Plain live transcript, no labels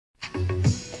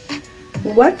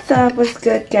What's up? What's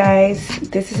good, guys?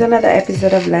 This is another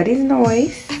episode of Lady's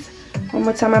Noise. One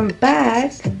more time, I'm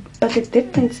back, but the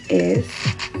difference is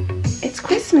it's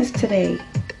Christmas today.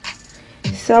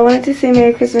 So I wanted to say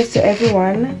Merry Christmas to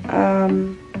everyone,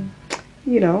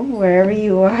 wherever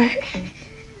you are.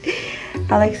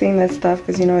 I like saying that stuff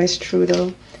because, it's true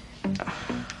though.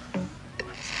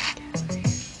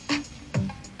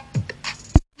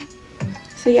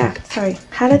 So yeah, sorry.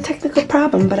 Had a technical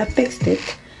problem, but I fixed it.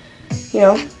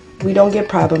 We don't get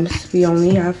problems. We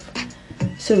only have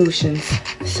solutions.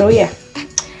 So yeah,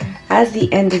 as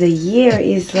the end of the year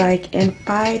is like in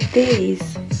 5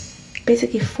 days,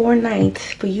 basically 4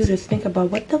 nights for you to think about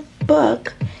what the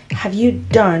fuck have you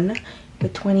done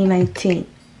with 2019.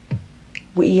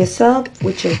 With yourself,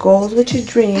 with your goals, with your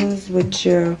dreams, with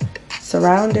your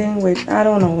surrounding, with I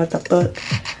don't know what the fuck.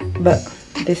 But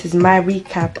this is my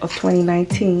recap of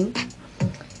 2019.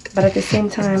 But at the same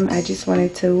time, I just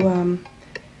wanted to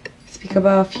speak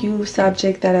about a few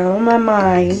subjects that are on my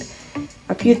mind,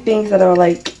 a few things that are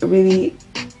like really,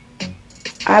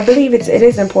 I believe it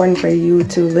is important for you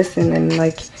to listen and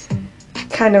like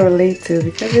kind of relate to,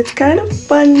 because it's kind of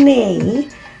funny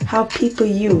how people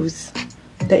use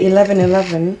the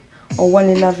 1111 or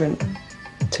 111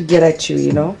 to get at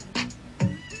you,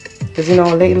 because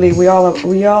lately we all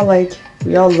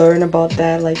learn about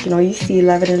that, like you see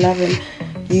 1111,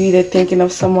 you either thinking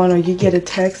of someone or you get a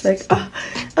text like, oh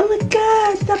my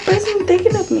god, that person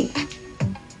thinking of me.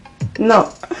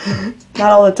 No,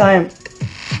 not all the time.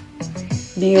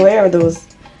 Be aware of those.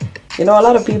 A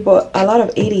lot of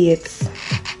idiots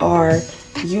are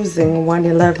using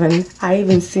 111. I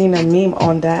even seen a meme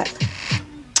on that.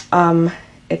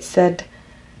 It said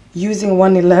using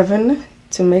 111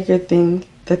 to make her think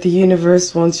that the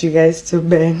universe wants you guys to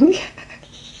bang.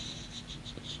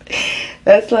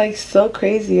 That's like so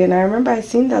crazy. And I remember I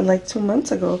seen that like 2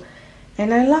 months ago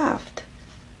and I laughed.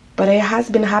 But it has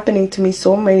been happening to me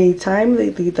so many times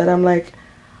lately that I'm like,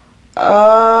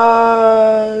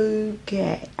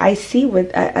 okay. I see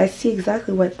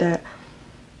exactly what that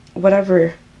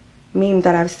whatever meme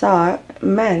that I saw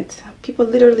meant. People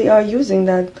literally are using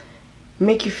that,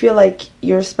 make you feel like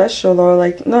you're special, or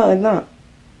like no.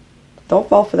 Don't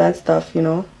fall for that stuff,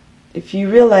 If you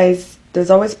realize there's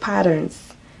always patterns.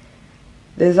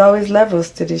 There's always levels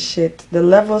to this shit. The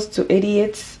levels to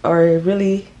idiots are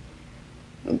really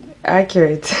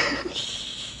accurate.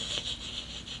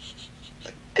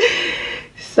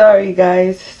 Sorry,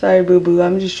 guys. Sorry, boo-boo.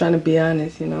 I'm just trying to be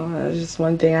honest, That's just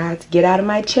one thing I had to get out of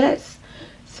my chest.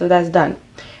 So that's done.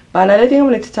 But another thing I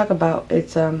wanted to talk about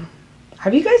is,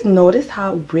 have you guys noticed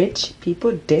how rich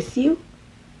people diss you?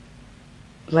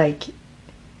 Like,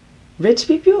 rich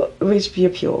people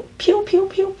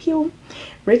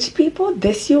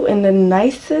diss you in the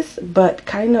nicest but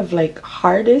kind of like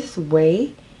hardest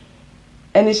way.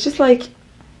 And it's just like,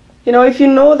 if you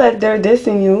know that they're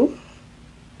dissing you,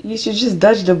 you should just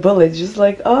dodge the bullet. Just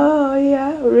like, oh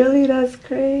yeah, really, that's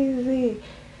crazy.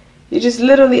 You just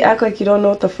literally act like you don't know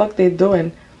what the fuck they're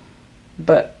doing.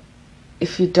 But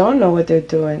if you don't know what they're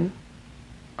doing,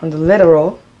 on the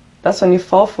literal, that's when you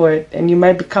fall for it and you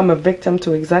might become a victim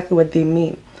to exactly what they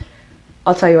mean.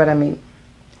 I'll tell you what I mean.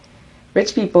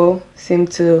 Rich people seem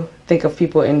to think of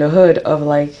people in the hood of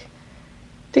like,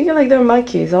 thinking like they're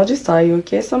monkeys. I'll just tell you,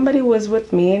 okay? Somebody was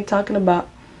with me and talking about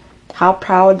how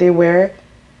proud they were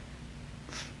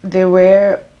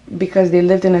because they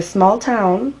lived in a small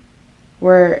town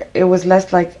where it was less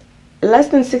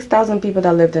than 6,000 people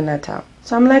that lived in that town.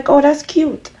 So I'm like, oh, that's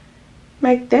cute. I'm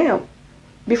like, damn.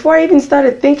 Before I even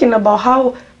started thinking about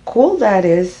how cool that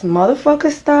is,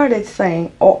 motherfuckers started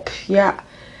saying, oh, yeah,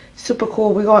 super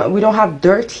cool. We don't have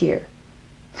dirt here.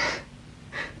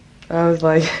 I was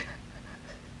like,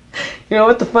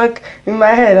 what the fuck? In my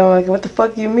head, I'm like, what the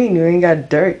fuck you mean? You ain't got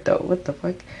dirt, though. What the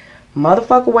fuck?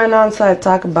 Motherfucker went on side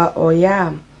talk about, oh,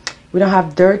 yeah, we don't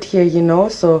have dirt here,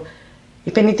 So,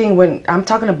 if anything, when I'm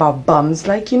talking about bums,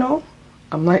 like, I'm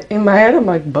like, in my head, I'm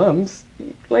like, bums?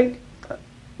 Like,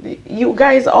 you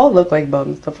guys all look like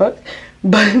bums, the fuck?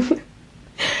 But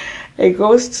it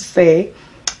goes to say,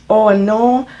 oh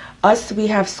no, we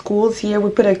have schools here,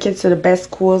 we put our kids to the best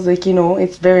schools, like,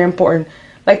 it's very important.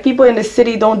 Like, people in the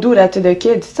city don't do that to their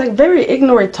kids. It's like very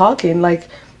ignorant talking, like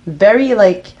very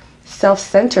like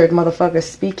self-centered motherfucker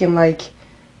speaking like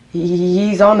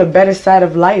he's on the better side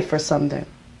of life or something.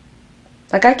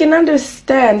 Like, I can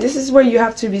understand, this is where you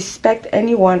have to respect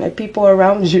anyone and people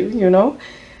around you,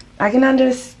 I can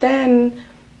understand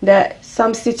that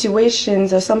some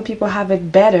situations or some people have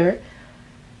it better,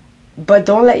 but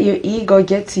don't let your ego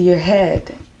get to your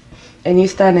head and you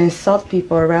start to insult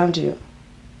people around you.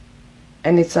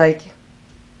 And it's like,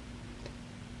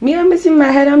 Me, I'm in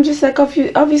my head. I'm just like,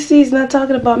 obviously, he's not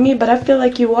talking about me, but I feel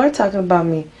like you are talking about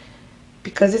me,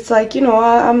 because it's like, you know,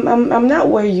 I'm not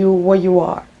where you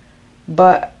are,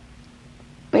 but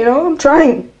you know, I'm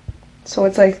trying. So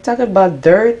it's like talking about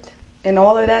dirt and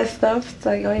all of that stuff. It's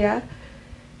like, oh yeah,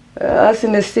 us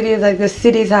in the cities, like the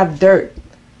cities have dirt,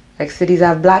 like cities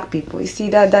have black people. You see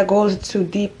that goes too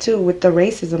deep too with the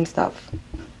racism stuff.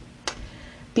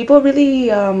 People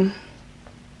really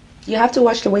you have to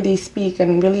watch the way they speak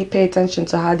and really pay attention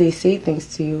to how they say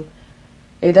things to you.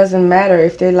 It doesn't matter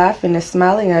if they're laughing or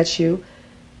smiling at you.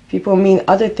 People mean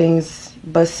other things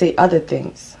but say other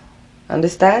things.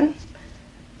 Understand?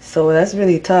 So that's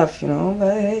really tough, you know.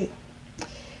 But hey,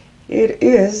 it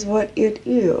is what it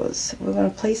is. We're going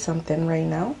to play something right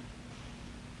now.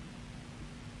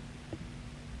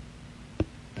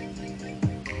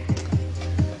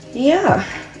 Yeah,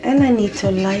 and I need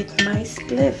to light my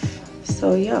spliff.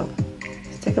 So yo,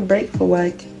 let's take a break for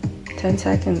like 10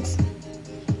 seconds.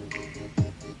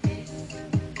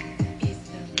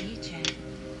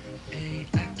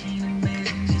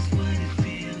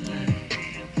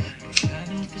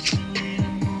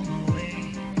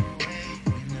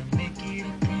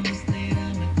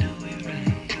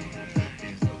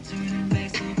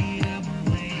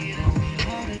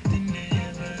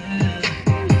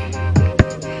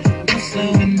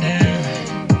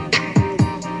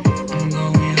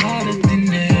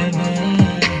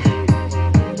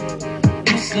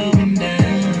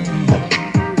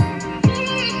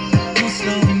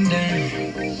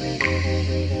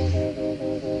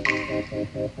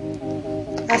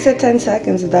 I said 10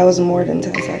 seconds, that was more than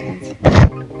 10 seconds.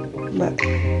 But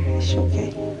it's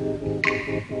okay.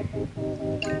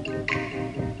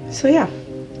 So yeah,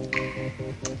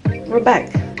 we're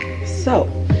back. So,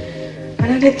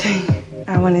 another thing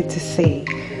I wanted to say.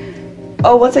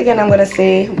 Oh, once again, I'm going to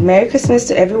say Merry Christmas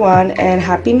to everyone and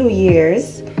Happy New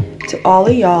Year's to all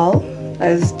of y'all,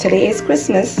 as today is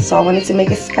Christmas. So I wanted to make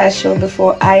it special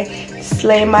before I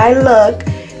slay my luck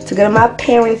to go to my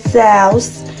parents'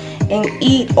 house and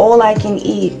eat all I can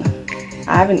eat.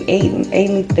 I haven't eaten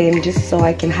anything just so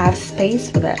I can have space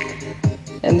for that.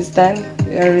 Understand?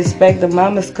 You gotta respect the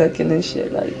mama's cooking and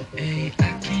shit. Like,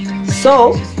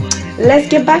 so let's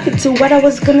get back into what I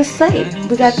was gonna say.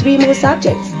 We got 3 more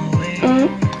subjects.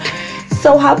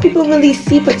 So how people really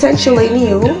see potential in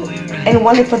you and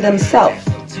want it for themselves,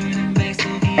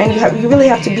 and you really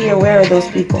have to be aware of those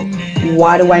people.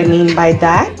 What do I mean by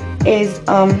that? Is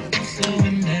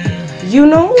you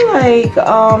know, like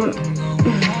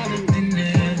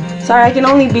sorry, I can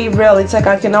only be real. It's like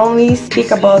I can only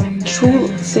speak about true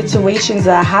situations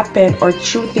that happen or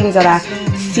true things that I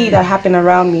see that happen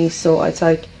around me. So it's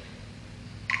like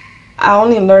I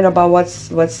only learn about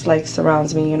what's like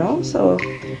surrounds me, you know. So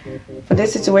for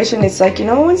this situation, it's like, you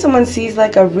know, when someone sees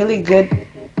like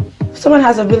someone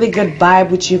has a really good vibe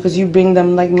with you because you bring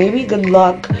them like maybe good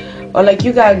luck, or like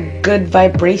you got good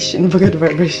vibration,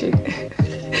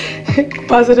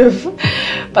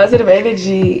 positive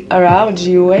energy around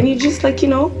you, and you just like, you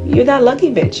know, you're that lucky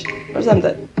bitch or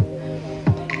something,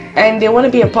 and they want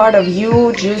to be a part of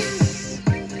you. Just,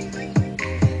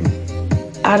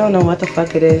 I don't know what the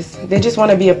fuck it is. They just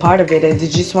want to be a part of it, and they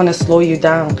just want to slow you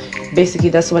down. Basically,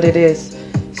 that's what it is.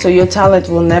 So your talent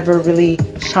will never really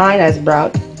shine as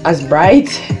bright.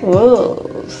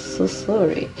 Whoa, so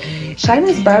sorry. Shine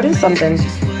as bright as something.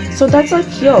 So that's like,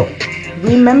 yo,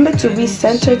 remember to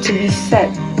recenter, to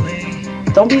reset.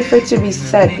 Don't be afraid to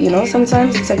reset. You know,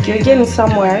 sometimes it's like you're getting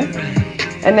somewhere,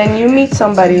 and then you meet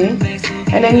somebody,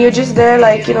 and then you're just there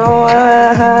like, you know,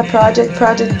 project,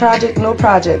 no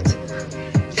project.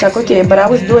 It's like, okay, but I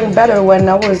was doing better when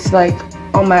I was like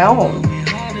on my own.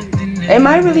 It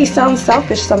might really sound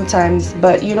selfish sometimes,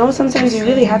 but you know, sometimes you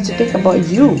really have to think about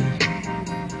you.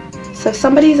 So if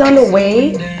somebody's on the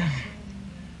way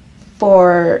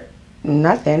for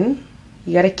nothing,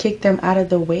 you gotta kick them out of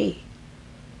the way.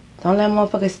 Don't let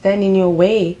motherfuckers stand in your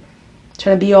way,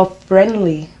 trying to be all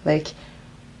friendly. Like,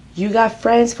 you got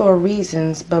friends for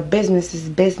reasons, but business is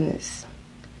business.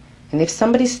 And if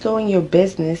somebody's slowing your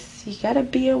business, you gotta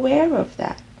be aware of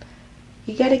that.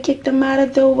 You gotta kick them out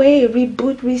of the way.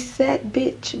 Reboot, reset,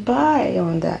 bitch, bye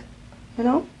on that. You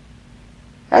know?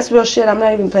 That's real shit. I'm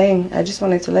not even playing. I just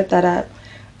wanted to let that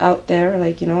out there.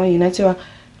 Like, you know, you need to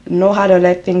know how to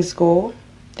let things go.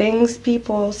 Things,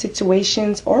 people,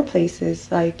 situations, or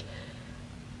places. Like,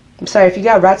 I'm sorry, if you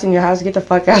got rats in your house, get the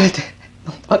fuck out of there.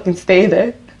 Don't fucking stay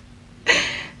there.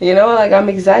 You know, like, I'm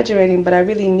exaggerating, but I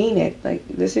really mean it. Like,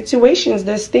 the situations,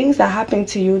 there's things that happen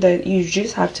to you that you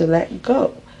just have to let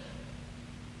go.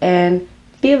 And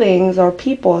feelings or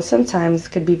people sometimes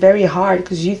could be very hard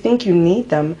because you think you need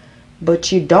them,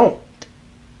 but you don't.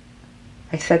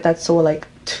 I said that so like,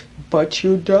 but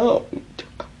you don't.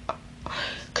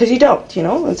 Cause you don't, you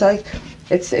know? It's like,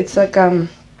 it's like,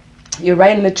 you're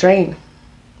riding the train.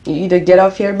 You either get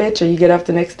off here, bitch, or you get off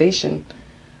the next station.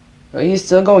 Or you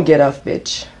still gonna get off,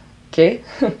 bitch. Okay?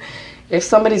 If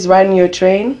somebody's riding your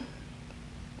train,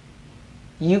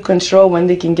 you control when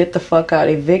they can get the fuck out.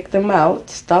 Evict them out.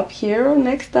 Stop here or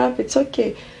next stop. It's okay.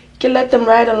 You can let them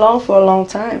ride along for a long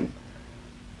time.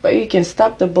 But you can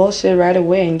stop the bullshit right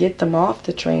away and get them off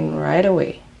the train right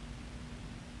away.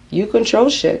 You control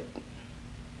shit.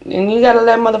 And you gotta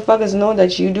let motherfuckers know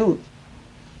that you do.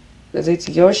 Because it's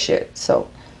your shit. So,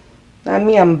 not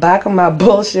me. I'm back on my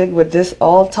bullshit with this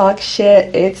all talk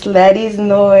shit. It's Letty's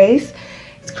Noise.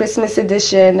 It's Christmas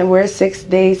edition. We're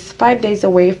 5 days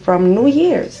away from New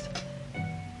Year's.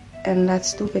 And that's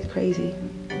stupid crazy.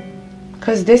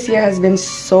 Because this year has been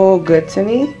so good to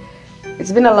me.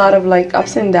 It's been a lot of like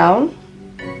ups and downs.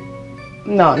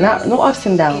 No ups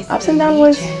and downs. Ups and downs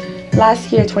was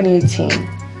last year, 2018.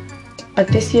 But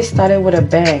this year started with a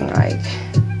bang.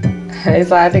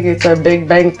 Like, I think it's a Big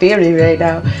Bang Theory right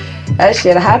now. That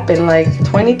shit happened. Like,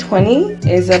 2020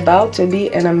 is about to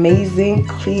be an amazing,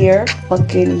 clear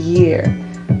fucking year.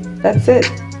 That's it.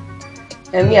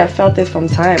 And yeah, I felt it from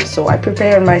time. So I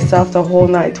prepared myself the whole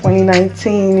night.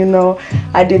 2019, you know,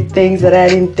 I did things that I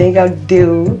didn't think I'd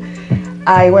do.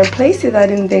 I went places I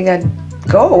didn't think I'd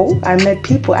go. I met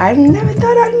people I never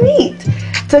thought I'd meet.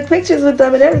 Took pictures with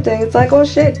them and everything. It's like, oh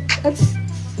shit, that's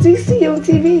CC on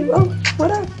TV. Oh,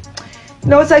 what up?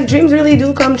 No, it's like dreams really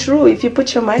do come true if you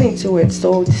put your mind into it.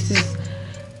 So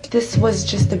this was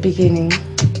just the beginning.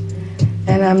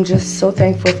 And I'm just so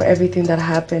thankful for everything that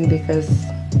happened because,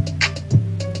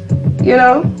 you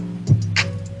know,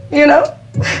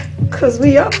 because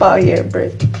we up out here,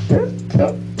 Brit.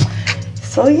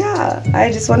 So yeah,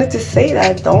 I just wanted to say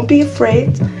that. Don't be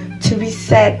afraid to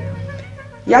reset.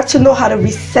 You have to know how to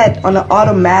reset on an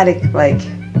automatic, like,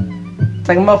 it's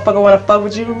like a motherfucker wanna fuck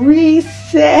with you,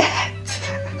 reset.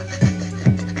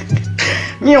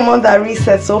 Me, I'm on that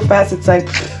reset so fast, it's like,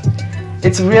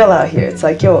 it's real out here. It's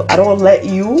like, yo, I don't let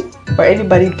you or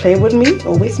anybody play with me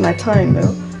or waste my time,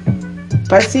 yo.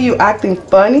 If I see you acting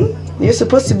funny, you're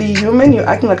supposed to be human, you're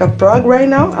acting like a frog right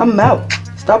now, I'm out.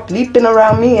 Stop leaping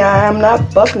around me, I'm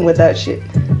not fucking with that shit.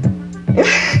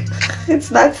 It's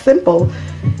that simple.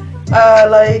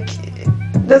 Like,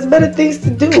 there's better things to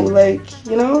do, like,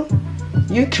 you know,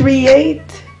 you create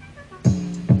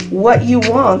what you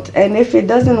want, and if it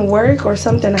doesn't work or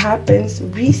something happens,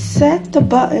 reset the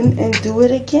button and do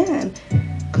it again,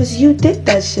 because you did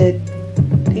that shit,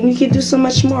 and you can do so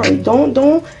much more.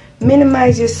 Don't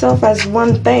minimize yourself as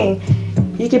one thing.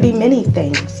 You can be many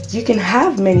things. You can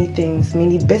have many things.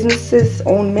 Many businesses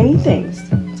own many things.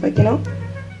 It's like, you know,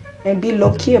 and be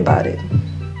low-key about it.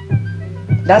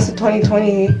 That's the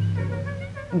 2020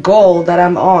 goal that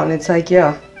I'm on. It's like,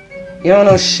 yeah, you don't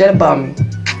know shit about me.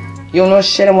 You don't know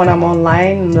shit when I'm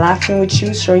online, I'm laughing with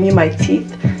you, showing you my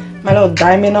teeth, my little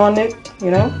diamond on it,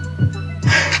 you know?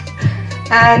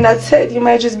 And that's it. You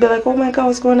might just be like, oh my God,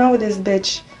 what's going on with this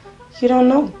bitch? You don't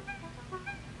know.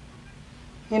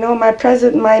 You know, my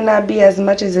present might not be as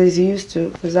much as it's used to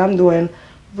because I'm doing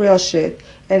real shit.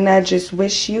 And I just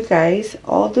wish you guys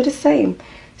all do the same.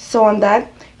 So on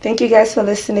that, thank you guys for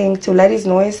listening to Letty's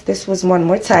Noise. This was one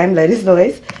more time, Letty's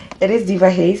Noise. It is Diva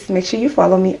Hayes. Make sure you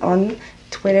follow me on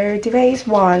Twitter, Diva Hayes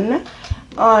 1,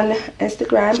 on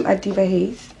Instagram at Diva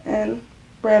Hayes, and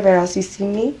wherever else you see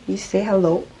me, you say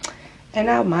hello, and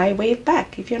I might wave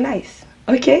back if you're nice.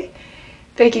 Okay?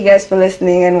 Thank you guys for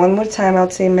listening, and one more time, I'll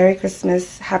say Merry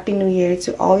Christmas, Happy New Year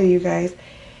to all of you guys,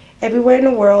 everywhere in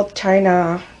the world,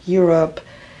 China, Europe,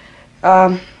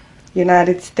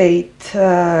 United States,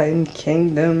 in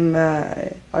Kingdom,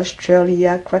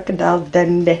 Australia, Crocodile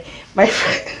Dundee, my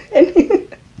friend.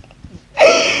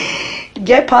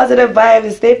 Get positive vibes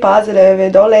and stay positive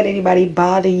and don't let anybody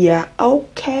bother you.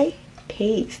 Okay?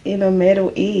 Peace in the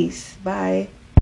Middle East. Bye.